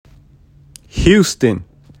Houston,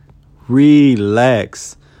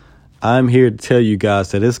 relax. I'm here to tell you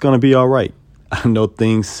guys that it's going to be all right. I know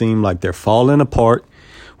things seem like they're falling apart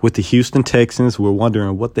with the Houston Texans. We're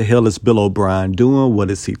wondering what the hell is Bill O'Brien doing?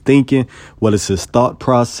 What is he thinking? What is his thought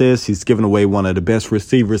process? He's giving away one of the best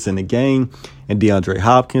receivers in the game, and DeAndre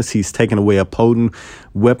Hopkins. He's taking away a potent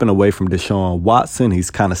weapon away from Deshaun Watson.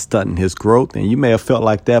 He's kind of stunting his growth, and you may have felt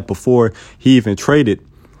like that before he even traded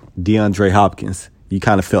DeAndre Hopkins. You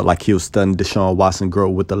kind of felt like he was stunning Deshaun Watson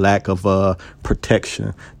growth with the lack of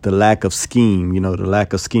protection, the lack of scheme, the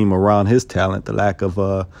lack of scheme around his talent, the lack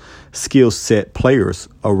of skill set players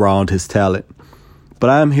around his talent. But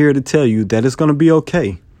I'm here to tell you that it's going to be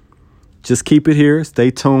okay. Just keep it here, stay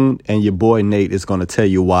tuned, and your boy Nate is going to tell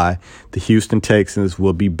you why the Houston Texans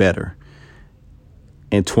will be better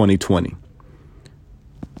in 2020.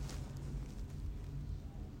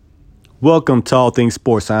 Welcome to All Things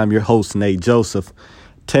Sports. I'm your host, Nate Joseph.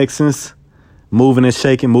 Texans moving and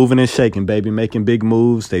shaking, baby, making big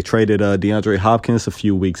moves. They traded DeAndre Hopkins a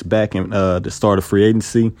few weeks back in the start of free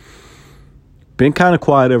agency. Been kind of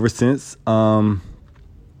quiet ever since. Going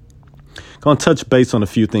to touch base on a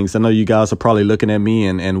few things. I know you guys are probably looking at me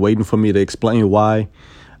and waiting for me to explain why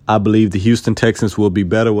I believe the Houston Texans will be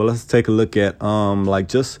better. Well, let's take a look at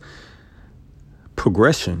just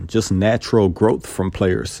progression, just natural growth from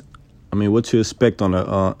players. I mean, what you expect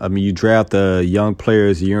on you draft the young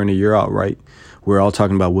players year in and year out, right? We're all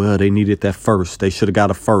talking about, well, they needed that first. They should have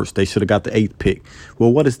got a first. They should have got the 8th pick.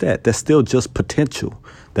 Well, what is that? That's still just potential.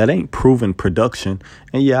 That ain't proven production.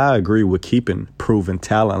 And yeah, I agree with keeping proven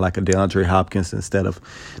talent like a DeAndre Hopkins instead of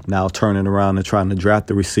now turning around and trying to draft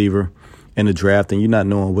the receiver in the draft and you're not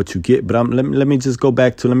knowing what you get. But let me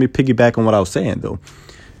piggyback on what I was saying, though.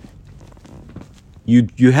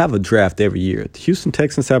 You have a draft every year. The Houston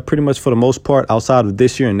Texans have pretty much for the most part outside of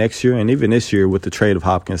this year and next year and even this year with the trade of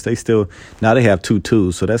Hopkins, they have 2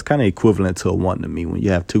 twos. So that's kind of equivalent to a 1 to me when you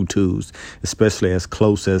have 2 twos, especially as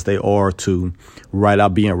close as they are to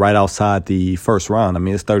being right outside the first round. I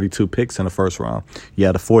mean, it's 32 picks in the first round. You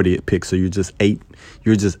had a 40th pick, so you're just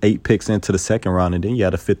 8 picks into the second round, and then you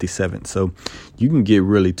had a 57. So you can get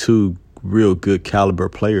really 2 real good caliber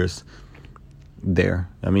players there.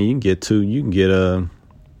 I mean, if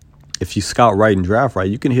you scout right and draft right,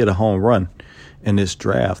 you can hit a home run in this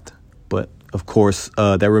draft. But of course,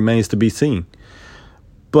 that remains to be seen.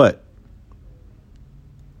 But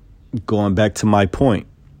going back to my point,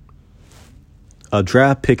 a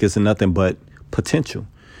draft pick is nothing but potential.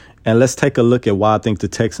 And let's take a look at why I think the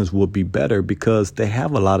Texans will be better, because they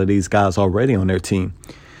have a lot of these guys already on their team.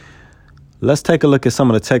 Let's take a look at some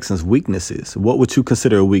of the Texans' weaknesses. What would you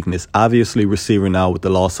consider a weakness? Obviously, receiver now with the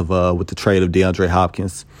loss of with the trade of DeAndre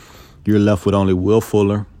Hopkins. You're left with only Will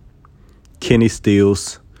Fuller, Kenny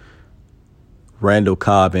Stills, Randall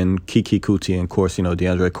Cobb, and Kiki Kuti, and of course,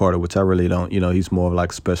 DeAndre Carter, which I really don't. He's more of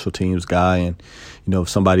like a special teams guy, and if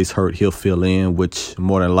somebody's hurt, he'll fill in, which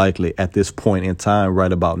more than likely at this point in time,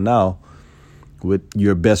 right about now, with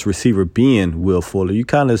your best receiver being Will Fuller, you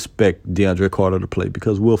kind of expect DeAndre Carter to play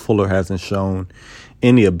because Will Fuller hasn't shown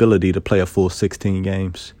any ability to play a full 16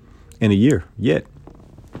 games in a year yet.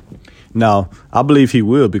 Now, I believe he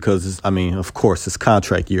will because, of course, it's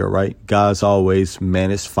contract year, right? Guys always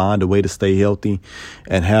find a way to stay healthy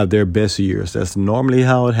and have their best years. That's normally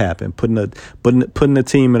how it happened, putting the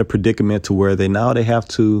team in a predicament to where they have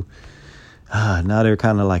to. Now they're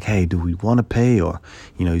kind of like, hey, do we want to pay? Or,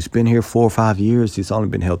 he's been here 4 or 5 years. He's only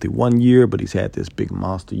been healthy 1 year, but he's had this big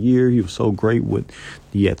monster year. He was so great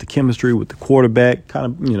he had the chemistry with the quarterback. Kind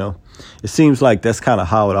of, it seems like that's kind of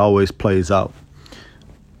how it always plays out.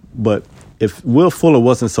 But if Will Fuller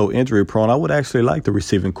wasn't so injury prone, I would actually like the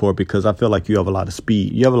receiving core because I feel like you have a lot of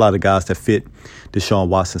speed. You have a lot of guys that fit Deshaun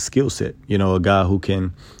Watson's skill set. A guy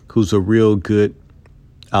who's a real good,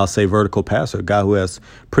 I'll say, vertical passer, a guy who has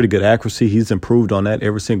pretty good accuracy. He's improved on that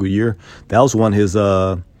every single year. That was one of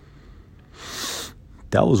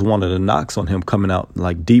the knocks on him coming out.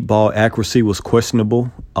 Like, deep ball accuracy was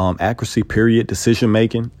questionable. Accuracy, period, decision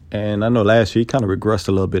making. And I know last year he kind of regressed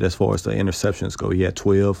a little bit as far as the interceptions go. He had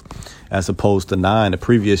 12 as opposed to 9 the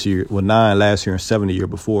previous year. 9 last year and 7 the year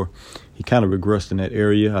before. He kind of regressed in that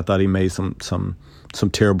area. I thought he made some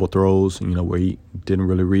terrible throws, where he didn't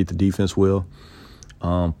really read the defense well.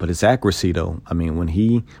 But his accuracy, though, when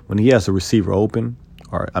he has a receiver open,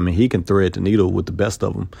 he can thread the needle with the best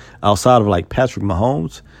of them. Outside of like Patrick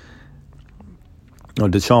Mahomes,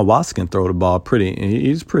 Deshaun Watson can throw the ball pretty.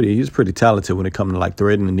 He's pretty talented when it comes to like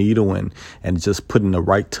threading the needle and just putting the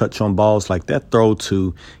right touch on balls. Like that throw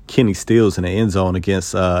to Kenny Stills in the end zone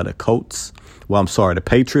against the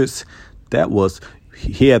Patriots.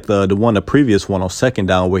 he had the previous one on second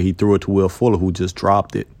down where he threw it to Will Fuller, who just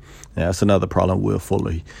dropped it. Yeah, that's another problem with Will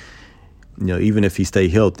Fuller. Even if he stay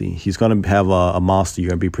healthy, he's going to have a monster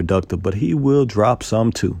year and be productive, but he will drop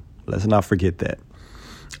some too. Let's not forget that.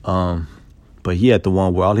 But he had the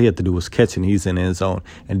one where all he had to do was catch and he's in the end zone.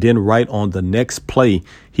 And then right on the next play,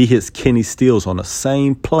 he hits Kenny Stills on the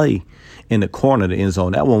same play in the corner of the end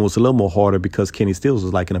zone. That one was a little more harder because Kenny Stills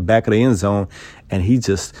was like in the back of the end zone, and he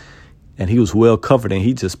was well covered, and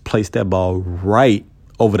he just placed that ball right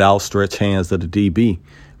over the outstretched hands of the DB,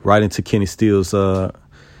 right into Kenny Stills'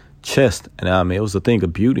 chest. And I mean, it was a thing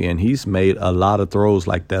of beauty, and he's made a lot of throws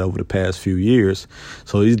like that over the past few years.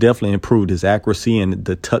 So he's definitely improved his accuracy and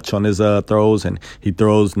the touch on his throws, and he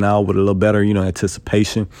throws now with a little better,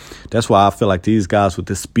 anticipation. That's why I feel like these guys with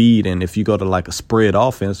the speed, and if you go to like a spread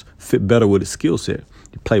offense, fit better with his skill set.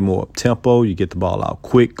 You play more up tempo, you get the ball out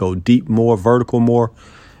quick, go deep more, vertical more.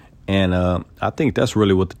 And I think that's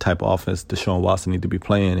really what the type of offense Deshaun Watson need to be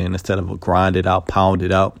playing in, instead of a grind it out, pound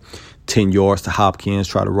it out, 10 yards to Hopkins,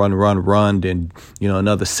 try to run, then,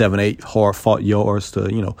 another 7-8 hard-fought yards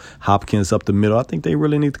to, Hopkins up the middle. I think they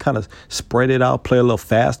really need to kind of spread it out, play a little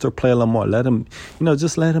faster, play a little more. Let him,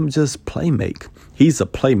 let him just play make. He's a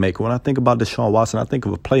playmaker. When I think about Deshaun Watson, I think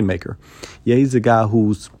of a playmaker. Yeah, he's a guy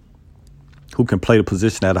who can play the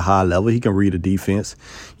position at a high level. He can read a defense.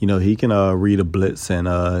 He can read a blitz, and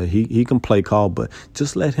he can play call, but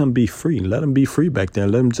just let him be free. Let him be free back there.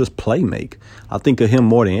 Let him just play make. I think of him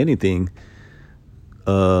more than anything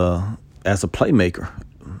as a playmaker,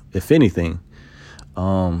 if anything.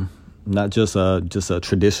 Not just a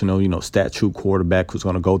traditional, statue quarterback who's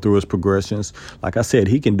going to go through his progressions. Like I said,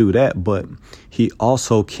 he can do that, but he's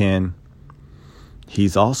also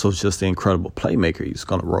just an incredible playmaker. He's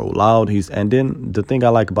going to roll out. And then the thing I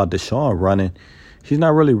like about Deshaun running, he's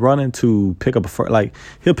not really running to pick up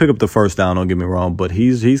he'll pick up the first down, don't get me wrong, but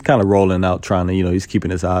he's kind of rolling out, trying to, he's keeping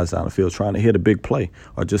his eyes down the field, trying to hit a big play,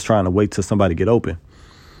 or just trying to wait till somebody get open.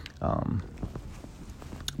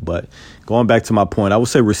 But going back to my point, I would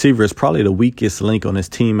say receiver is probably the weakest link on this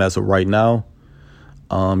team as of right now.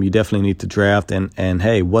 You definitely need to draft, and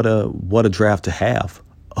hey, what a draft to have.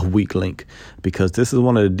 A weak link, because this is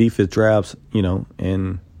one of the deepest drafts,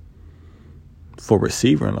 for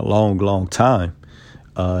receiver in a long, long time.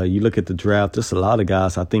 You look at the draft, there's a lot of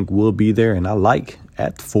guys I think will be there, and I like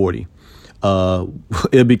at 40.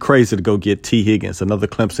 It'd be crazy to go get T. Higgins, another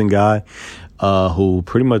Clemson guy, who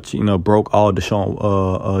pretty much, broke all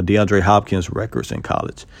DeAndre Hopkins records in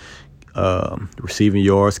college. Receiving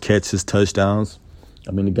yards, catches, touchdowns.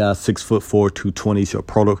 I mean, the guy's 6'4", 220. He's your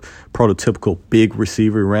prototypical big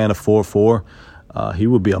receiver. He ran a 4.4. He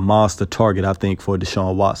would be a monster target, I think, for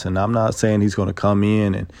Deshaun Watson. I'm not saying he's going to come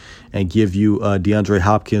in and give you DeAndre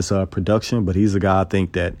Hopkins production, but he's a guy I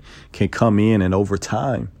think that can come in and over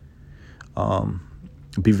time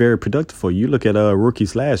be very productive for you. You look at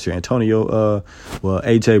rookies last year,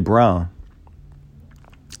 A.J. Brown.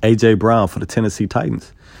 A.J. Brown for the Tennessee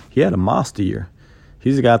Titans. He had a monster year.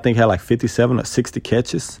 He's a guy I think had like 57 or 60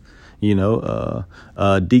 catches.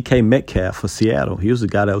 DK Metcalf for Seattle. He was a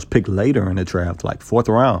guy that was picked later in the draft, like fourth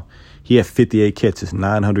round. He had 58 catches,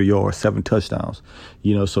 900 yards, 7 touchdowns.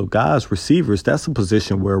 So guys, receivers, that's a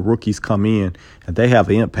position where rookies come in and they have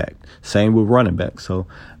an impact. Same with running backs. So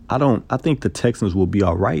I think the Texans will be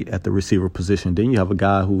all right at the receiver position. Then you have a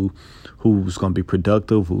guy who's going to be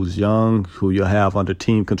productive, who's young, who you'll have under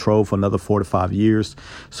team control for another 4 to 5 years.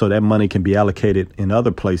 So that money can be allocated in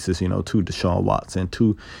other places, to Deshaun Watson,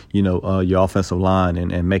 to, your offensive line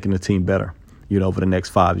and making the team better, over the next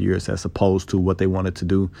 5 years, as opposed to what they wanted to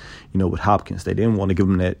do, with Hopkins. They didn't want to give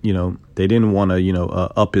him that, they didn't want to,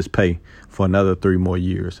 up his pay for another 3 more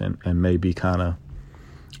years and maybe kind of,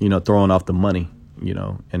 throwing off the money,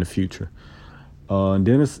 in the future. And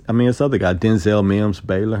then it's other guy, Denzel Mims,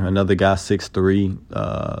 Baylor, another guy, 6'3",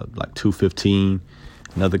 like 215.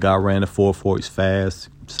 Another guy ran a 4.4. He's fast,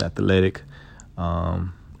 he's athletic.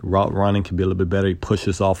 Route running can be a little bit better. He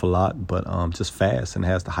pushes off a lot, but just fast and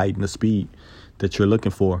has the height and the speed that you're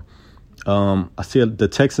looking for. I see the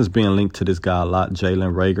Texans being linked to this guy a lot,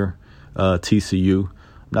 Jalen Reagor, TCU.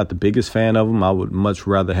 Not the biggest fan of him. I would much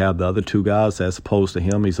rather have the other 2 guys as opposed to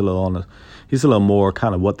him. He's a little more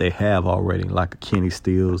kind of what they have already, like a Kenny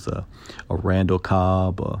Stills, a Randall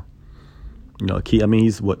Cobb,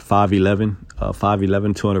 he's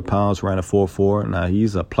 5'11", 200 pounds, ran a 4.4. Now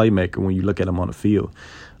he's a playmaker when you look at him on the field.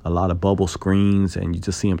 A lot of bubble screens, and you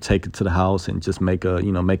just see him take it to the house and just make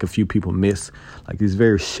a few people miss. Like, he's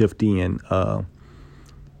very shifty, and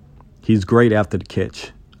he's great after the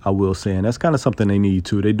catch, I will say. And that's kind of something they need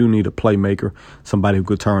too. They do need a playmaker, somebody who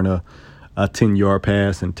could turn a a 10-yard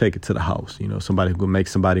pass and take it to the house. Somebody who can make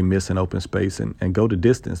somebody miss an open space and go the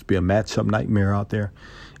distance, be a matchup nightmare out there.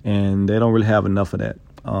 And they don't really have enough of that.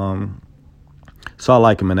 So I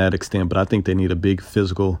like them in that extent, but I think they need a big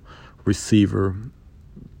physical receiver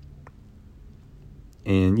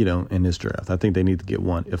in this draft. I think they need to get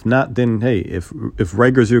one. If not, then hey, if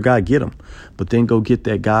Rager's your guy, get him. But then go get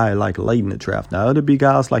that guy like late in the draft. Now it'll be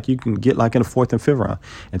guys like you can get like in the 4th and 5th round.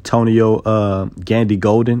 Antonio Gandy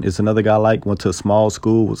Golden is another guy went to a small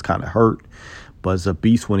school, was kind of hurt, but is a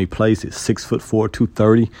beast when he plays. He's 6'4",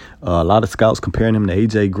 230. A lot of scouts comparing him to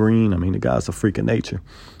AJ Green. I mean, the guy's a freak of nature.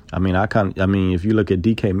 I mean, if you look at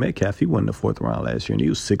DK Metcalf, he won the 4th round last year, and he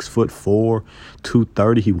was 6'4",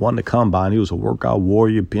 230. He won the combine. He was a workout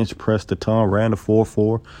warrior, bench pressed a ton, ran the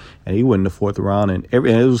 4.4, and he went in the 4th round. And it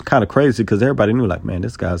was kind of crazy because everybody knew, like, man,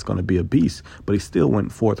 this guy's going to be a beast. But he still went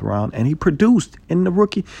in 4th round, and he produced in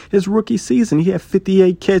his rookie season. He had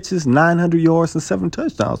 58 catches, 900 yards, and 7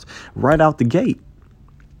 touchdowns right out the gate.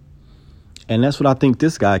 And that's what I think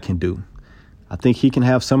this guy can do. I think he can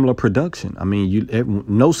have similar production. I mean,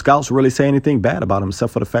 no scouts really say anything bad about him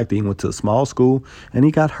except for the fact that he went to a small school and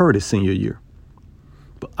he got hurt his senior year.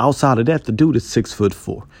 But outside of that, the dude is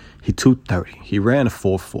 6'4". He 230. He ran a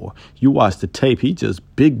 4.4. You watch the tape, he just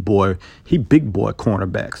big boy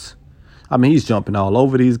cornerbacks. I mean, he's jumping all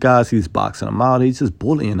over these guys. He's boxing them out. He's just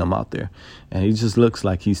bullying them out there. And he just looks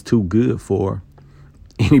like he's too good for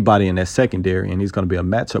anybody in that secondary, and he's going to be a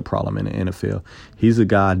matchup problem in the NFL. He's a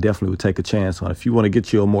guy I definitely would take a chance on. If you want to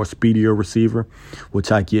get you a more speedier receiver,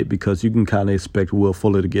 which I get because you can kind of expect Will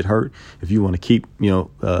Fuller to get hurt. If you want to keep,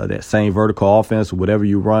 that same vertical offense or whatever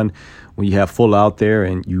you run when you have Fuller out there,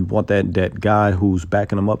 and you want that guy who's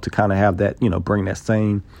backing him up to kind of have that, bring that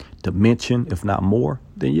same dimension, if not more,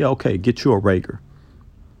 then yeah, okay, get you a Rager.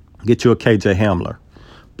 Get you a KJ Hamler.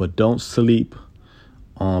 But don't sleep.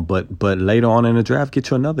 But later on in the draft,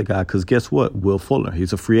 get you another guy, because guess what? Will Fuller,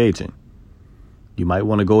 he's a free agent. You might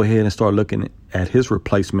want to go ahead and start looking at his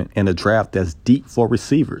replacement in a draft that's deep for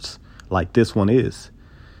receivers, like this one is,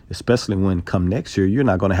 especially when come next year, you're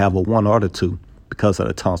not going to have a 1 or a 2 because of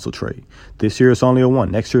the Tunsil trade. This year, it's only a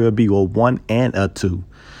 1. Next year, it'll be a 1 and a 2.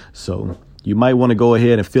 So you might want to go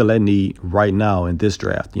ahead and fill that need right now in this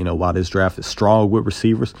draft. While this draft is strong with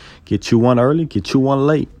receivers, get you one early, get you one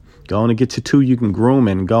late. Go on and get you 2 you can groom,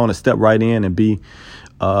 and go on and step right in and be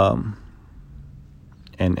and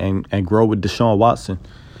grow with Deshaun Watson.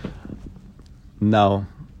 Now,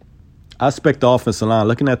 I expect the offensive line.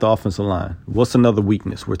 Looking at the offensive line, what's another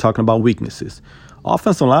weakness? We're talking about weaknesses.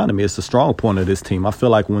 Offensive line, to me, is the strong point of this team. I feel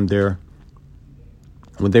like when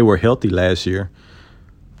they were healthy last year,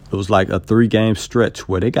 it was like a 3-game stretch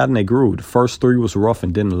where they got in their groove. The first 3 was rough,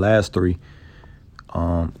 and then the last 3,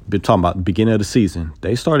 been talking about the beginning of the season,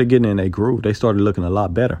 they started getting in their groove. They started looking a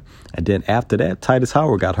lot better. And then after that, Titus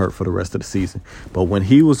Howard got hurt for the rest of the season. But when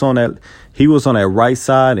he was on that right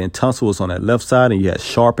side and Tunsil was on that left side, and you had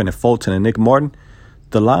Sharpen and Fulton and Nick Martin,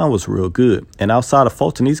 the line was real good. And outside of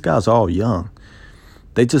Fulton, these guys are all young.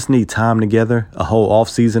 They just need time together, a whole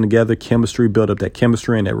offseason together, chemistry, build up that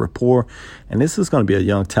chemistry and that rapport. And this is going to be a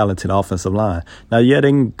young, talented offensive line. Now, yeah, they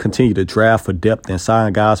can continue to draft for depth and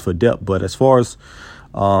sign guys for depth. But as far as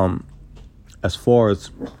the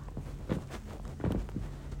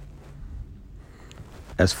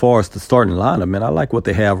starting lineup, man, I like what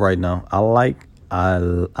they have right now. I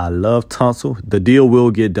love Tunsil. The deal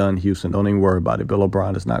will get done, Houston. Don't even worry about it. Bill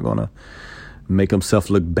O'Brien is not going to make himself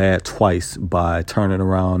look bad twice by turning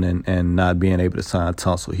around and not being able to sign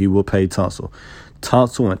Tunsil. He will pay Tunsil.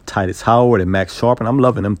 Tunsil and Titus Howard and Max Sharpen, I'm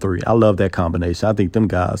loving them 3. I love that combination. I think them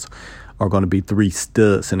guys are going to be 3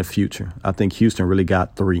 studs in the future. I think Houston really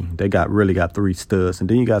got 3. They really got 3 studs. And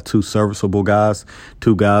then you got 2 serviceable guys,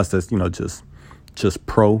 2 guys that's, just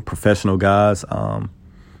professional guys,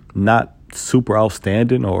 not super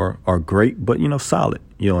outstanding or great, but, solid,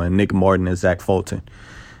 and Nick Martin and Zach Fulton.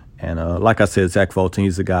 And like I said, Zach Fulton,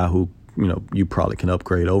 he's a guy who, you probably can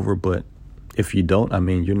upgrade over. But if you don't, I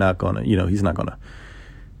mean, you're not going to, it's not going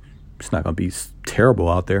to be terrible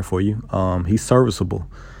out there for you. He's serviceable.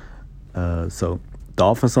 So the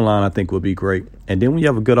offensive line, I think, will be great. And then when you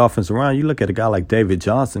have a good offensive line, you look at a guy like David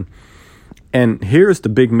Johnson. And here's the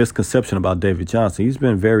big misconception about David Johnson. He's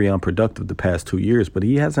been very unproductive the past 2 years, but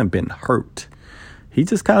he hasn't been hurt. He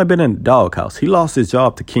just kind of been in the doghouse. He lost his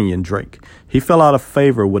job to Kenyon Drake. He fell out of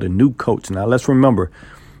favor with a new coach. Now, let's remember,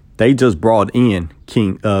 they just brought in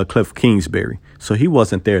Cliff Kingsbury, so he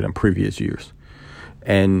wasn't there in previous years.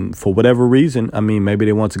 And for whatever reason, I mean, maybe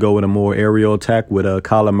they want to go with a more aerial attack with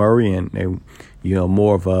Kyler Murray and they,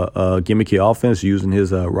 more of a gimmicky offense using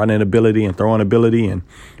his running ability and throwing ability. And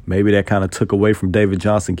maybe that kind of took away from David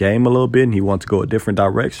Johnson's game a little bit. And he wanted to go a different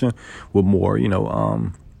direction with more,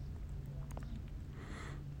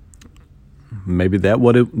 maybe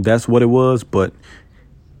that's what it was. But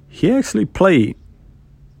he actually played.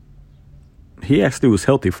 He actually was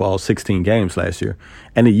healthy for all 16 games last year.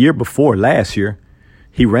 And the year before last year,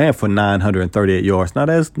 he ran for 938 yards. Now,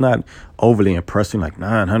 that's not overly impressive, like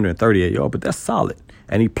 938 yards, but that's solid.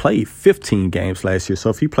 And he played 15 games last year. So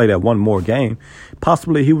if he played that one more game,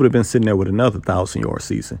 possibly he would have been sitting there with another 1,000-yard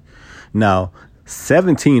season. Now,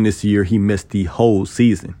 17 this year, he missed the whole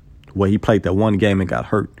season where he played that one game and got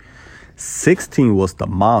hurt. 16 was the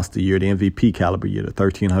monster year, the MVP caliber year, the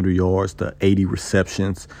 1,300 yards, the 80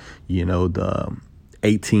 receptions, the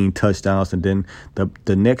 18 touchdowns. And then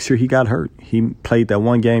the next year he got hurt. He played that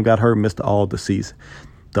one game, got hurt, missed all the season.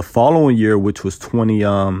 The following year, which was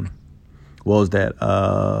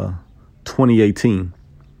 2018.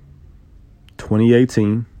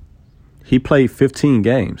 2018, he played 15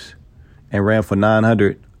 games and ran for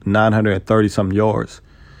 930-something yards.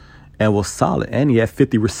 And was solid. And he had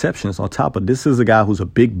 50 receptions on top of this. Is a guy who's a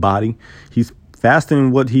big body. He's faster than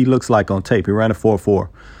what he looks like on tape. He ran a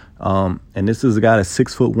 4.4. And this is a guy that's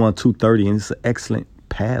 6'1", 230, and he's an excellent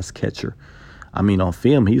pass catcher. I mean, on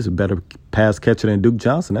film, he's a better pass catcher than Duke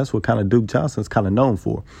Johnson. That's what kind of Duke Johnson's kind of known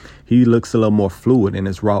for. He looks a little more fluid in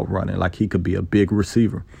his route running, like he could be a big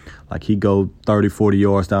receiver. Like he go 30, 40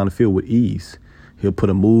 yards down the field with ease. He'll put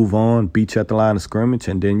a move on, beat you at the line of scrimmage,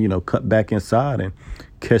 and then, cut back inside and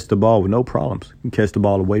catch the ball with no problems. You can catch the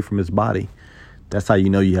ball away from his body. That's how you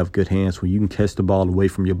know you have good hands, when you can catch the ball away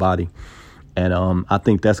from your body. And I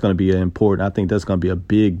think that's going to be important. I think that's going to be a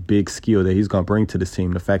big, big skill that he's going to bring to this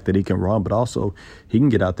team. The fact that he can run, but also he can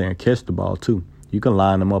get out there and catch the ball too. You can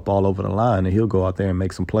line him up all over the line, and he'll go out there and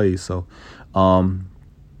make some plays. So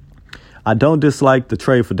I don't dislike the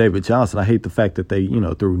trade for David Johnson. I hate the fact that they,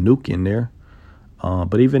 threw Nuke in there.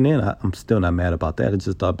 But even then, I'm still not mad about that. I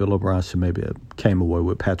just thought Bill O'Brien should maybe have came away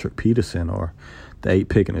with Patrick Peterson or the 8th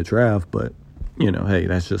pick in the draft. But, hey,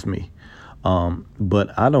 that's just me.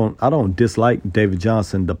 But I don't dislike David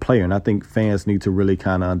Johnson, the player. And I think fans need to really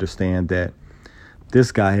kind of understand that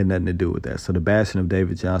this guy had nothing to do with that. So the bashing of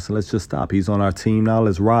David Johnson, let's just stop. He's on our team now.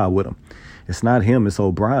 Let's ride with him. It's not him. It's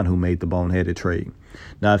O'Brien who made the boneheaded trade.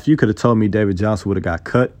 Now, if you could have told me David Johnson would have got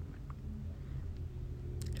cut,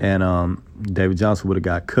 and David Johnson would have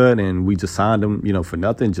got cut and we just signed him, for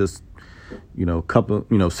nothing, just,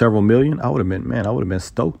 several million, I would have been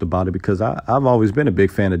stoked about it, because I've always been a big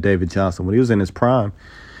fan of David Johnson. When he was in his prime,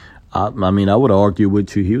 I would argue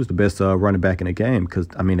with you, he was the best running back in the game, because,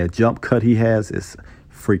 that jump cut he has is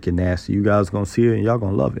freaking nasty. You guys going to see it and y'all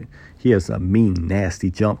going to love it. He has a mean, nasty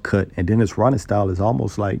jump cut, and then his running style is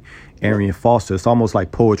almost like Arian Foster. It's almost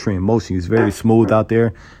like poetry in motion. He's very smooth out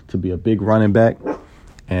there to be a big running back.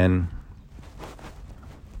 And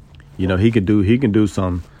he could do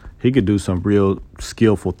some real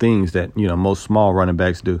skillful things that most small running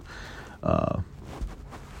backs do.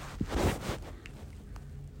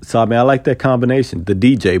 So I like that combination, the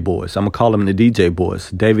DJ boys. I'm gonna call them the DJ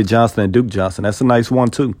boys, David Johnson and Duke Johnson. That's a nice one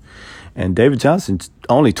too. And David Johnson's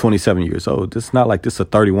only 27 years old. It's not like this is a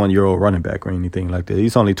 31-year-old running back or anything like that.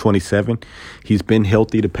 He's only 27. He's been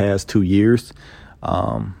healthy the past 2 years.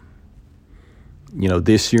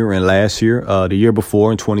 This year and last year, the year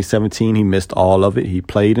before in 2017, he missed all of it. He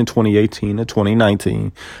played in 2018 and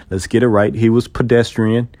 2019. Let's get it right. He was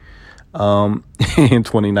pedestrian in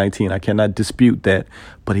 2019. I cannot dispute that,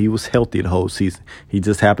 but he was healthy the whole season. He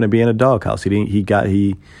just happened to be in a doghouse. He got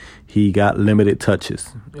limited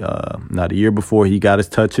touches. Now the year before he got his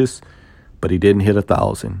touches, but he didn't hit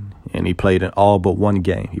 1,000. And he played in all but one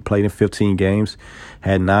game. He played in 15 games,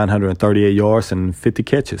 had 938 yards and 50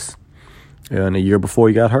 catches. And the year before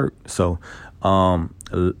he got hurt. So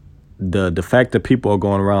the fact that people are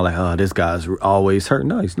going around like, oh, this guy's always hurt.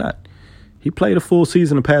 No, he's not. He played a full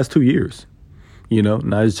season the past 2 years.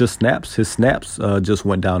 Now it's just snaps. His snaps just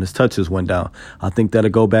went down. His touches went down. I think that'll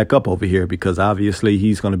go back up over here, because obviously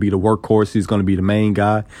he's going to be the workhorse. He's going to be the main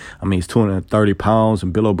guy. He's 230 pounds,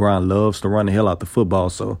 and Bill O'Brien loves to run the hell out the football.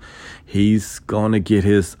 So he's going to get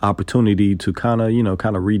his opportunity to kind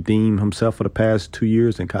of redeem himself for the past 2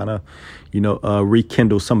 years and kind of,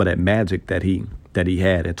 rekindle some of that magic that he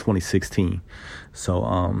had in 2016. So,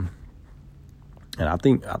 and I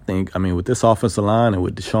think, with this offensive line and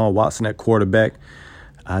with Deshaun Watson at quarterback,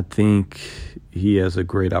 I think he has a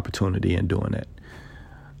great opportunity in doing that.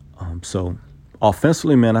 So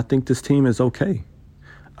offensively, man, I think this team is okay.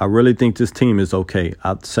 I really think this team is okay.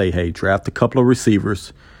 I'd say, hey, draft a couple of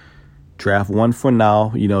receivers. Draft one for now,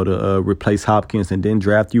 to replace Hopkins, and then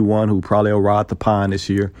draft you one who probably will ride the pine this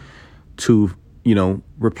year to,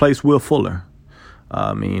 replace Will Fuller.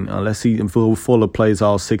 I mean, unless Will Fuller plays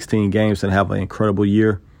all 16 games and have an incredible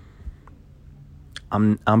year,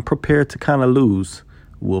 I'm prepared to kind of lose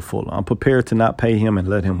Will Fuller. I'm prepared to not pay him and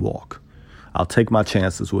let him walk. I'll take my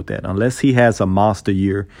chances with that. Unless he has a monster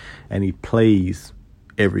year and he plays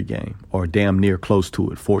every game or damn near close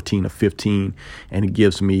to it, 14 or 15, and he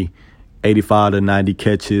gives me 85 to 90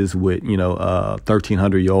 catches with,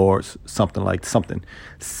 1,300 yards, something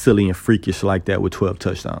silly and freakish like that with 12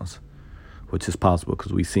 touchdowns, which is possible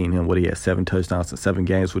because we've seen him, he had 7 touchdowns in 7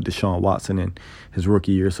 games with Deshaun Watson in his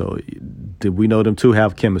rookie year. So we know them two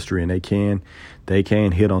have chemistry, and they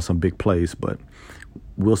can hit on some big plays, but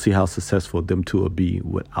we'll see how successful them two will be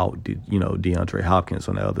without, DeAndre Hopkins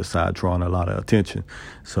on the other side drawing a lot of attention.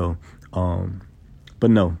 So,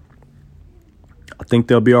 but no, I think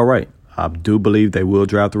they'll be all right. I do believe they will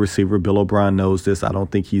draft a receiver. Bill O'Brien knows this. I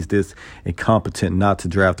don't think he's this incompetent not to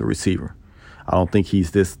draft a receiver. I don't think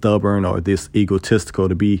he's this stubborn or this egotistical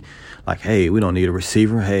to be like, hey, we don't need a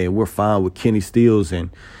receiver. Hey, we're fine with Kenny Stills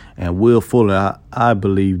and Will Fuller. I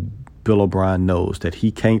believe Bill O'Brien knows that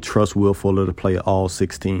he can't trust Will Fuller to play all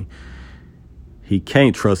 16. He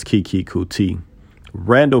can't trust Keke Coutee.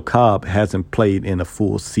 Randall Cobb hasn't played in a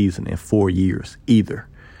full season in 4 years either.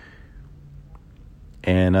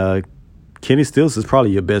 And Kenny Stills is probably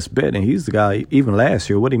your best bet, and he's the guy, even last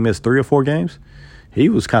year, he missed 3 or 4 games? He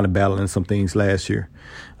was kind of battling some things last year.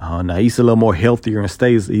 Now he's a little more healthier and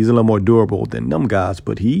he's a little more durable than them guys,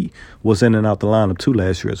 but he was in and out the lineup too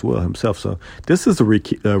last year as well himself. So this is a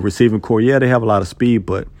receiving core. Yeah, they have a lot of speed,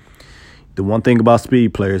 but the one thing about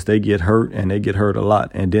speed players, they get hurt, and they get hurt a lot.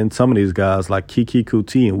 And then some of these guys like Keke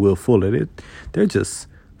Coutee and Will Fuller, they're just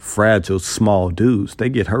fragile, small dudes. They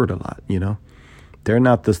get hurt a lot, They're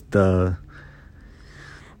not the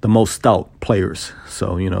most stout players.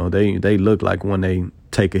 So, they look like when they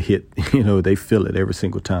take a hit, they feel it every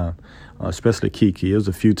single time, especially Keke. It was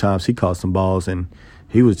a few times he caught some balls and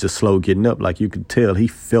he was just slow getting up. Like you could tell he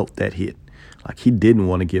felt that hit. Like he didn't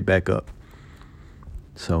want to get back up.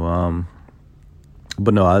 So,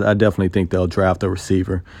 but no, I definitely think they'll draft a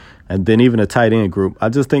receiver. And then even a tight end group. I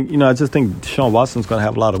just think Deshaun Watson's going to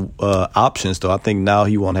have a lot of options, though. I think now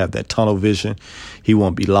he won't have that tunnel vision. He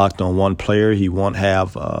won't be locked on one player. He won't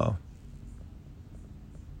have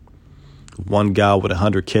one guy with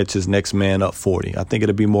 100 catches, next man up 40. I think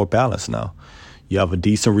it'll be more balanced now. You have a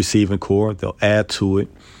decent receiving core. They'll add to it.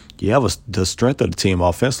 You have the strength of the team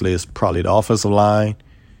offensively is probably the offensive line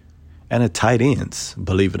and the tight ends,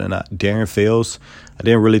 believe it or not. Darren Fells, I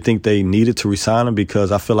didn't really think they needed to resign him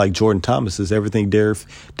because I feel like Jordan Thomas is everything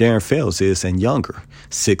Darren Fells is and younger.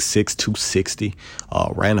 6'6", 260,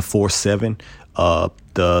 ran a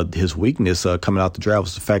 4.7. His weakness coming out the draft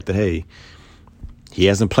was the fact that, hey, he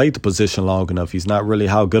hasn't played the position long enough. He's not really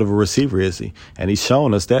how good of a receiver is he? And he's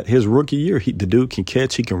shown us that his rookie year, the dude can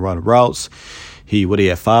catch, he can run routes. He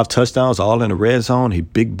had 5 touchdowns, all in the red zone. He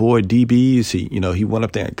big boy DBs. He went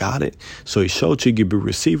up there and got it. So he showed you could be a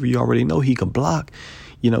receiver. You already know he can block.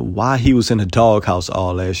 Why he was in the doghouse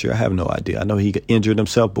all last year, I have no idea. I know he injured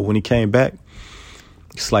himself, but when he came back,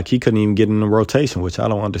 it's like he couldn't even get in the rotation, which I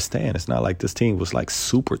don't understand. It's not like this team was like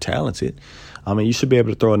super talented. I mean, you should be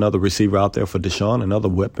able to throw another receiver out there for Deshaun, another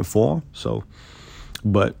weapon for him. So,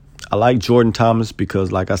 but I like Jordan Thomas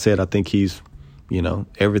because, like I said, I think he's,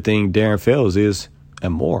 everything Darren Fells is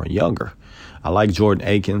and more, younger. I like Jordan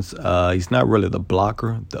Akins. He's not really the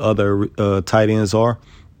blocker the other tight ends are,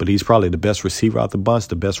 but he's probably the best receiver out the bunch,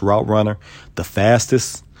 the best route runner, the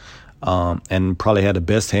fastest, and probably had the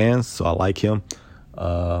best hands, so I like him.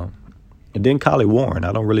 And then Kylie Warren.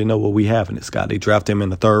 I don't really know what we have in this guy. They drafted him in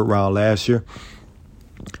the 3rd round last year.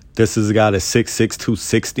 This is a guy that's 6'6",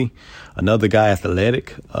 260. Another guy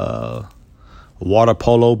athletic, water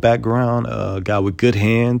polo background, a guy with good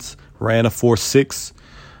hands, ran a 4.6.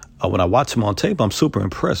 When I watch him on tape, I'm super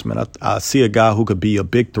impressed, man. I see a guy who could be a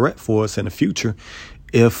big threat for us in the future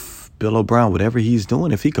if Bill O'Brien, whatever he's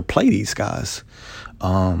doing, if he could play these guys.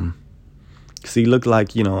 Because he looked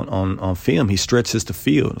like, on film, he stretches the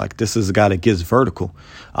field. Like, this is a guy that gets vertical.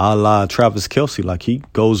 A la Travis Kelce, like, he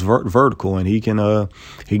goes vertical, and he can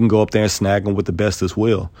go up there and snag him with the best as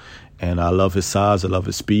well. And I love his size. I love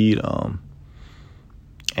his speed.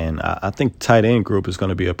 And I think tight end group is going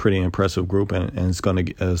to be a pretty impressive group, and it's going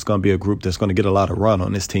to be a group that's going to get a lot of run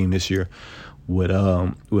on this team this year with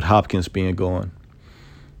Hopkins being gone.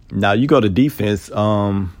 Now, you go to defense,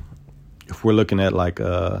 if we're looking at, like,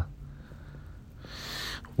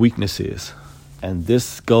 weaknesses. And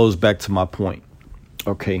this goes back to my point.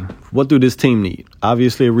 Okay, what do this team need?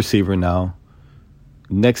 Obviously a receiver now.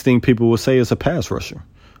 Next thing people will say is a pass rusher.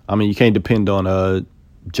 I mean, you can't depend on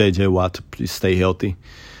J.J. Watt to stay healthy.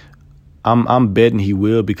 I'm betting he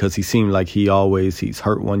will, because he seemed like he's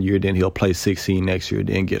hurt one year, then he'll play 16 next year,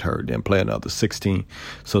 then get hurt, then play another 16.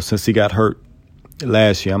 So since he got hurt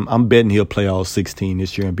last year, I'm betting he'll play all 16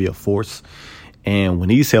 this year and be a force. And when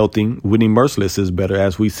he's healthy, Whitney Mercilus is better,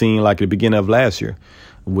 as we seen like at the beginning of last year.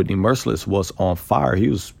 Whitney Mercilus was on fire. He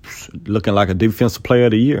was looking like a defensive player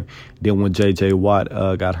of the year. Then when J.J. Watt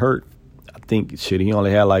got hurt, I think he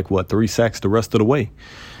only had 3 sacks the rest of the way.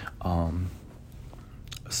 But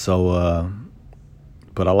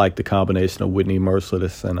I like the combination of Whitney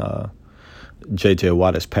Mercilus and J.J.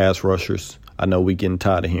 Watt as pass rushers. I know we're getting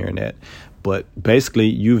tired of hearing that. But basically,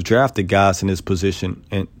 you've drafted guys in this position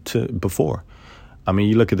before. I mean,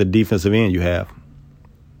 you look at the defensive end you have.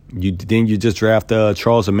 You just draft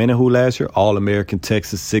Charles Omenihu last year, All-American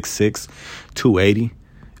Texas, 6'6", 280.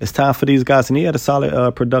 It's time for these guys. And he had a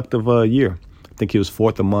solid, productive year. I think he was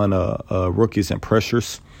 4th among rookies in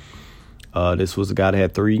pressures. This was a guy that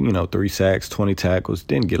had 3 sacks, 20 tackles,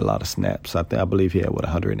 didn't get a lot of snaps. I believe he had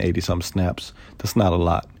 180-some snaps. That's not a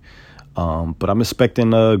lot. But I'm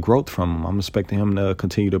expecting growth from him. I'm expecting him to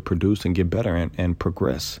continue to produce and get better and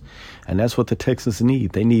progress. And that's what the Texans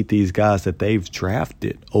need. They need these guys that they've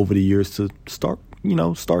drafted over the years to start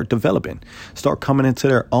developing, start coming into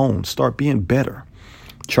their own, start being better.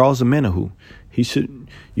 Charles Omenihu, you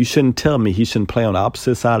shouldn't tell me he shouldn't play on the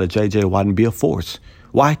opposite side of J.J. Watt and be a force.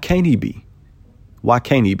 Why can't he be? Why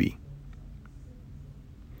can't he be?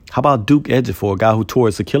 How about Duke Ejiofor, a guy who tore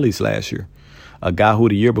his Achilles last year? A guy who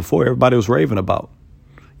the year before everybody was raving about.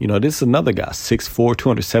 This is another guy, 6'4",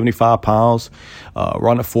 275 pounds,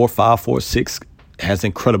 running 4'5", 4'6", has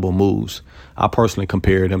incredible moves. I personally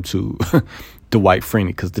compared him to Dwight Freeney,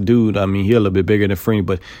 because the dude, he's a little bit bigger than Freeney,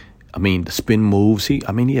 but the spin moves, he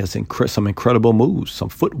has some incredible moves, some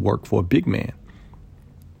footwork for a big man.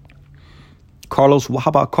 How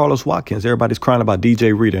about Carlos Watkins? Everybody's crying about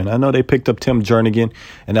DJ Reader, and I know they picked up Tim Jernigan,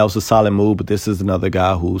 and that was a solid move, but this is another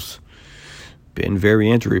guy who's been very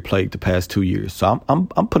injury plagued the past 2 years. So I'm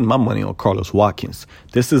putting my money on Carlos Watkins.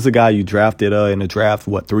 This is a guy you drafted in the draft,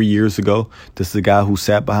 3 years ago? This is a guy who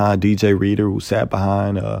sat behind DJ Reader, who sat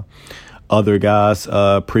behind other guys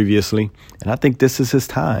previously. And I think this is his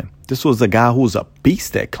time. This was a guy who was a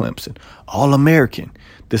beast at Clemson, All-American.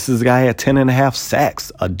 This is a guy who had 10.5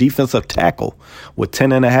 sacks, a defensive tackle with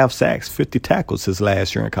 10.5 sacks, 50 tackles his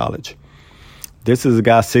last year in college. This is a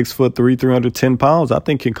guy 6'3", 310 pounds. I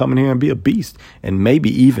think can come in here and be a beast and maybe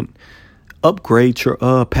even upgrade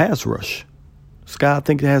your pass rush. This guy, I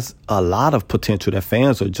think, has a lot of potential that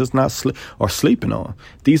fans are just not sleeping on.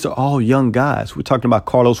 These are all young guys. We're talking about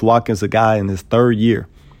Carlos Watkins, a guy in his 3rd year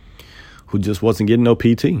who just wasn't getting no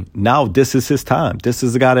PT. Now this is his time. This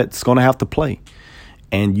is a guy that's going to have to play.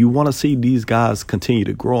 And you want to see these guys continue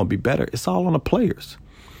to grow and be better. It's all on the players.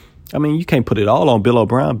 You can't put it all on Bill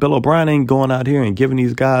O'Brien. Bill O'Brien ain't going out here and giving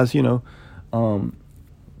these guys,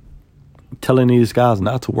 telling these guys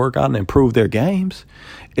not to work out and improve their games.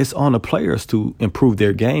 It's on the players to improve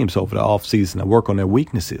their games over the offseason and work on their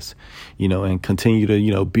weaknesses, and continue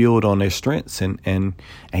to, build on their strengths and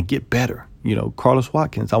get better. Carlos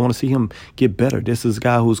Watkins, I want to see him get better. This is a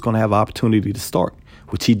guy who's going to have an opportunity to start,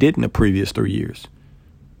 which he did in the previous 3 years.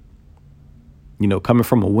 Coming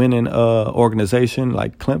from a winning organization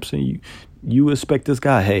like Clemson, you expect this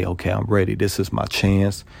guy, hey, okay, I'm ready. This is my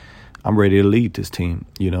chance. I'm ready to lead this team.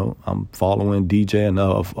 I'm following DJ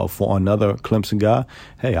for another Clemson guy.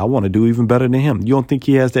 Hey, I want to do even better than him. You don't think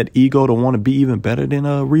he has that ego to want to be even better than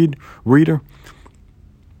Reader?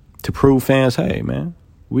 To prove fans, hey, man,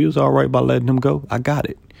 we was all right by letting him go. I got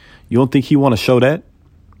it. You don't think he want to show that?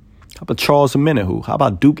 How about Charles Omenihu? How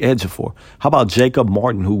about Duke Ejiofor? How about Jacob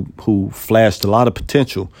Martin, who flashed a lot of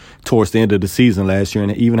potential towards the end of the season last year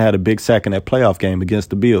and even had a big sack in that playoff game against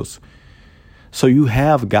the Bills? So you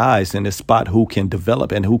have guys in this spot who can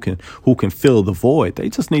develop and who can fill the void. They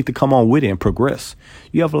just need to come on with it and progress.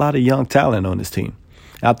 You have a lot of young talent on this team.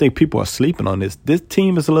 And I think people are sleeping on this. This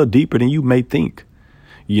team is a little deeper than you may think.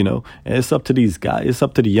 And it's up to these guys. It's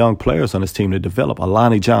up to the young players on this team to develop.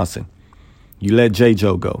 Alani Johnson. You let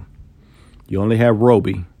J-Joe go. You only have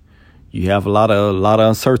Roby. You have a lot of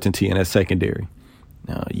uncertainty in that secondary.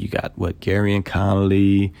 Now you got Gary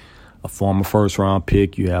Connolly, a former first-round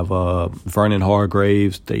pick. You have Vernon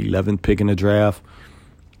Hargraves, the 11th pick in the draft.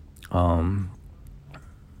 And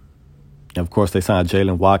of course, they signed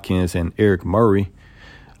Jalen Watkins and Eric Murray.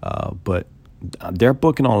 But they're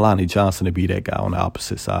booking on Lonnie Johnson to be that guy on the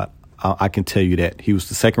opposite side. I can tell you that. He was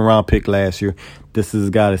the second round pick last year. This is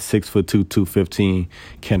a guy that's 6'2", 215,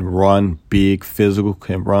 can run, big, physical,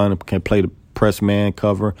 can run, can play the press man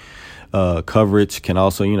coverage, can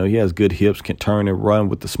also, he has good hips, can turn and run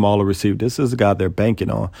with the smaller receiver. This is a guy they're banking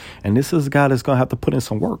on. And this is a guy that's going to have to put in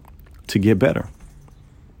some work to get better.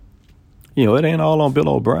 It ain't all on Bill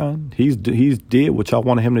O'Brien. He's did what y'all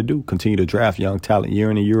wanted him to do, continue to draft young talent year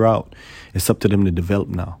in and year out. It's up to them to develop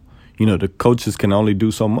now. The coaches can only do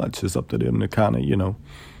so much. It's up to them to kind of,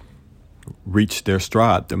 reach their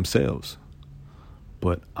stride themselves.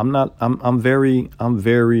 But I'm very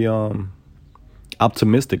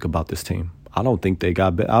optimistic about this team. I don't think they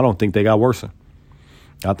got worse.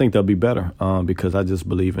 I think they'll be better because I just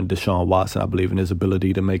believe in Deshaun Watson. I believe in his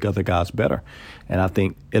ability to make other guys better. And I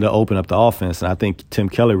think it'll open up the offense. And I think Tim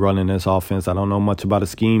Kelly running this offense, I don't know much about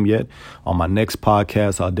his scheme yet. On my next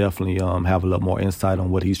podcast, I'll definitely have a little more insight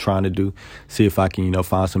on what he's trying to do. See if I can,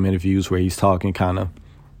 find some interviews where he's talking kind of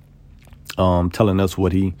telling us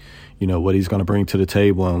what he's going to bring to the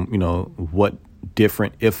table and, what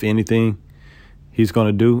different, if anything, he's going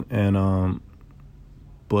to do. And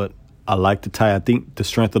but I like the tie. I think the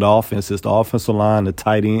strength of the offense is the offensive line, the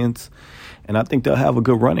tight ends, and I think they'll have a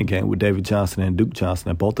good running game with David Johnson and Duke Johnson.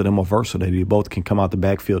 And both of them are versatile. They both can come out the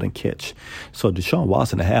backfield and catch. So Deshaun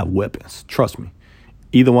Watson to have weapons. Trust me,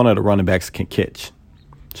 either one of the running backs can catch.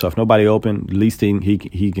 So if nobody open, at least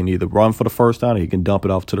he can either run for the first down or he can dump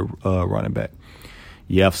it off to the running back.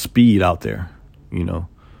 You have speed out there,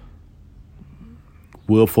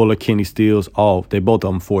 Will Fuller, Kenny Stills, they both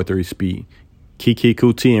of them 4.3 speed. Keke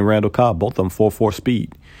Coutee and Randall Cobb, both of them 4.4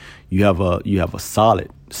 speed. You have a solid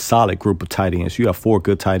group of tight ends. You have 4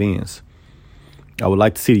 good tight ends. I would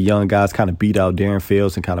like to see the young guys kind of beat out Darren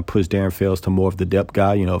Fells and kind of push Darren Fells to more of the depth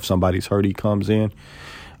guy. If somebody's hurt, he comes in.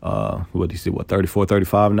 34,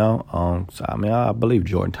 35 now? So I believe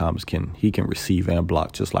Jordan Thomas can receive and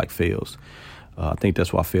block just like Fells. I think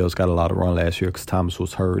that's why Fells got a lot of run last year because Thomas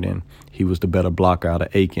was hurt and he was the better blocker out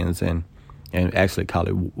of Akins and actually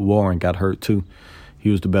Collie Warren got hurt too. He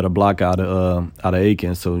was the better blocker out of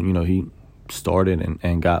Akins, so he started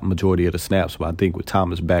and got majority of the snaps. But I think with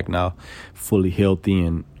Thomas back now, fully healthy,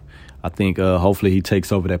 and I think hopefully he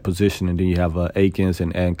takes over that position, and then you have Akins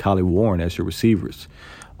and Collie Warren as your receivers,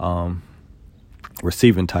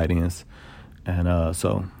 receiving tight ends, and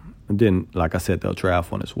then like I said, they'll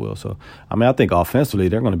draft one as well. So I think offensively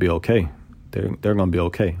they're going to be okay. They're going to be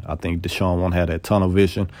okay. I think Deshaun won't have that tunnel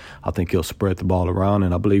vision. I think he'll spread the ball around,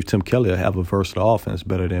 and I believe Tim Kelly will have a versatile offense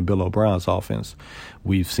better than Bill O'Brien's offense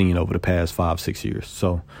we've seen over the past 5-6 years.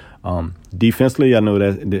 So defensively, I know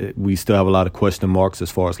that we still have a lot of question marks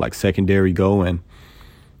as far as like secondary go, and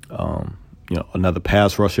another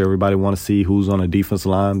pass rusher everybody want to see who's on the defensive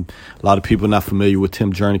line. A lot of people not familiar with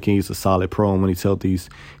Tim Jernigan. He's a solid pro, and when he's healthy, he's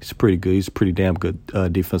pretty good. He's a pretty damn good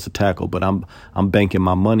defensive tackle. But I'm banking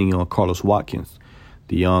my money on Carlos Watkins,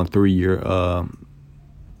 the young 3-year,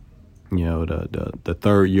 the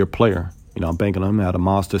third-year player. I'm banking on him at a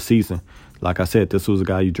monster season. Like I said, this was a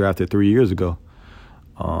guy you drafted 3 years ago.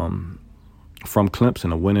 From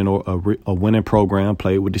Clemson, a winning program,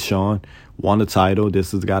 played with Deshaun, won the title.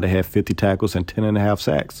 This is the guy that had 50 tackles and 10.5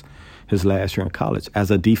 sacks his last year in college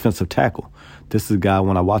as a defensive tackle. This is a guy,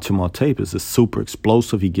 when I watch him on tape, is super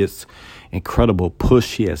explosive. He gets incredible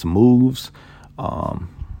push. He has moves.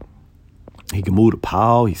 He can move the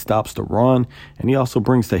pile. He stops the run. And he also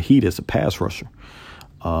brings the heat as a pass rusher.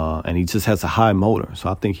 And he just has a high motor.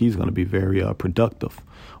 So I think he's going to be very productive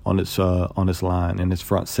on this line in his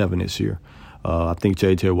front seven this year. I think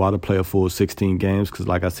J.J. Watt will play a full 16 games because,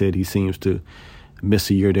 like I said, he seems to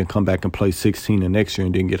miss a year, then come back and play 16 the next year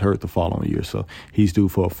and then get hurt the following year. So he's due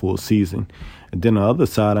for a full season. And then on the other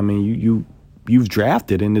side, you've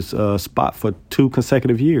drafted in this spot for 2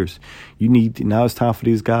 consecutive years. Now it's time for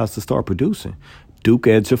these guys to start producing. Duke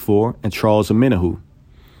Ejiofor and Charles Omenihu.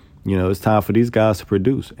 It's time for these guys to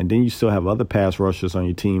produce. And then you still have other pass rushers on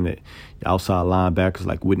your team, that outside linebackers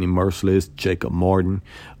like Whitney Merciless, Jacob Martin.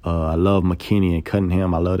 I love McKinney and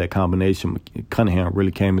Cunningham. I love that combination. Cunningham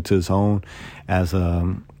really came into his own as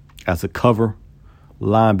a cover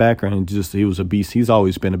linebacker, and he was a beast. He's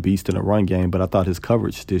always been a beast in the run game, but I thought his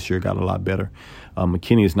coverage this year got a lot better.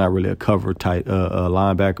 McKinney is not really a cover type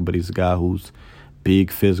linebacker, but he's a guy who's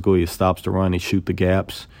big, physical. He stops the run. He shoot the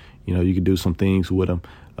gaps. You can do some things with him.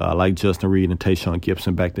 I like Justin Reed and Tayshaun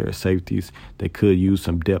Gibson back there as safeties. They could use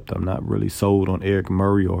some depth. I'm not really sold on Eric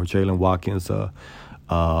Murray or Jalen Watkins,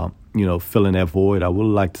 filling that void. I would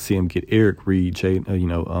like to see him get Eric Reed,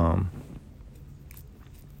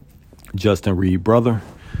 Justin Reed brother.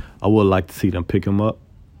 I would like to see them pick him up.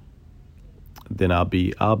 Then I'll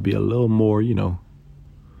be a little more,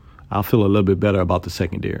 I'll feel a little bit better about the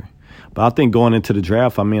secondary. But I think going into the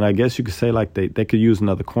draft, I mean, I guess you could say like they could use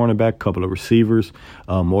another cornerback, a couple of receivers,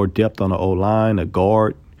 more depth on the O-line, a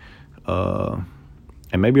guard, and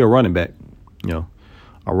maybe a running back, a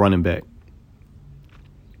running back.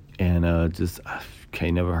 And just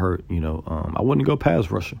can't never hurt, I wouldn't go pass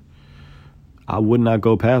rusher. I would not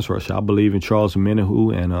go pass rusher. I believe in Charles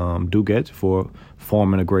Omenihu and Duke Ejiofor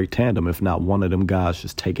forming a great tandem, if not one of them guys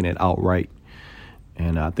just taking it outright.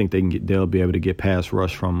 And I think they'll be able to get pass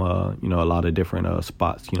rush from a lot of different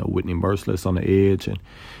spots. Whitney Merciless on the edge, and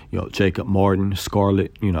Jacob Martin,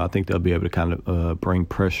 Scarlett. I think they'll be able to kind of bring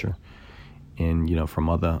pressure in from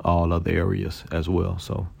all other areas as well.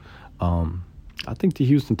 So I think the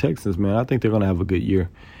Houston Texans, man, I think they're going to have a good year.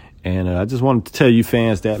 And I just wanted to tell you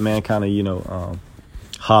fans that, man, kind of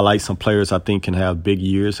highlight some players I think can have big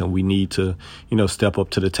years, and we need to, step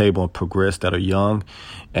up to the table and progress that are young.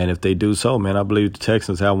 And if they do so, man, I believe the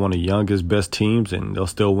Texans have one of the youngest, best teams, and they'll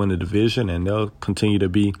still win the division, and they'll continue to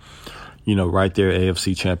be, right there,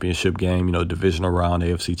 AFC Championship game, divisional round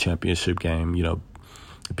AFC Championship game,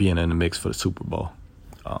 being in the mix for the Super Bowl.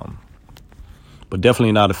 But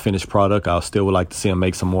definitely not a finished product. I still would like to see them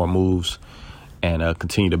make some more moves and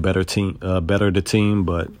continue to better the team.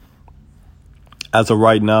 But as of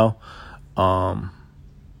right now, I'm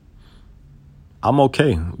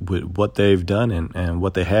okay with what they've done and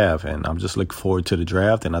what they have. And I'm just looking forward to the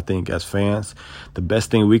draft. And I think as fans, the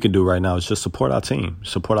best thing we can do right now is just support our team.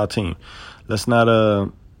 Let's not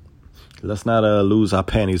lose our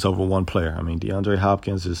panties over one player. I mean, DeAndre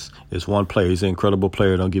Hopkins is one player. He's an incredible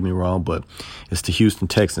player, don't get me wrong, but it's the Houston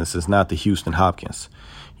Texans. It's not the Houston Hopkins.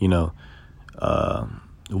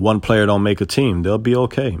 One player don't make a team. They'll be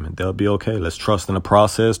okay, man. They'll be okay. Let's trust in the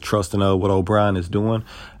process, trust in what O'Brien is doing.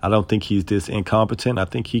 I don't think he's this incompetent. I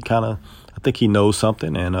think he knows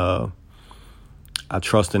something, and I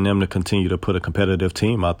trust in them to continue to put a competitive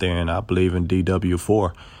team out there, and I believe in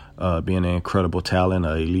DW4 being an incredible talent,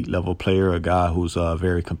 an elite level player, a guy who's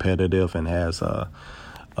very competitive and has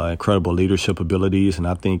incredible leadership abilities. And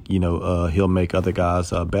I think, he'll make other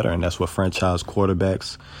guys better. And that's what franchise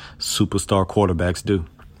quarterbacks, superstar quarterbacks do.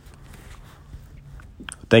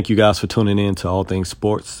 Thank you guys for tuning in to All Things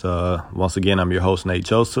Sports. Once again, I'm your host, Nate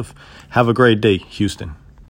Joseph. Have a great day, Houston.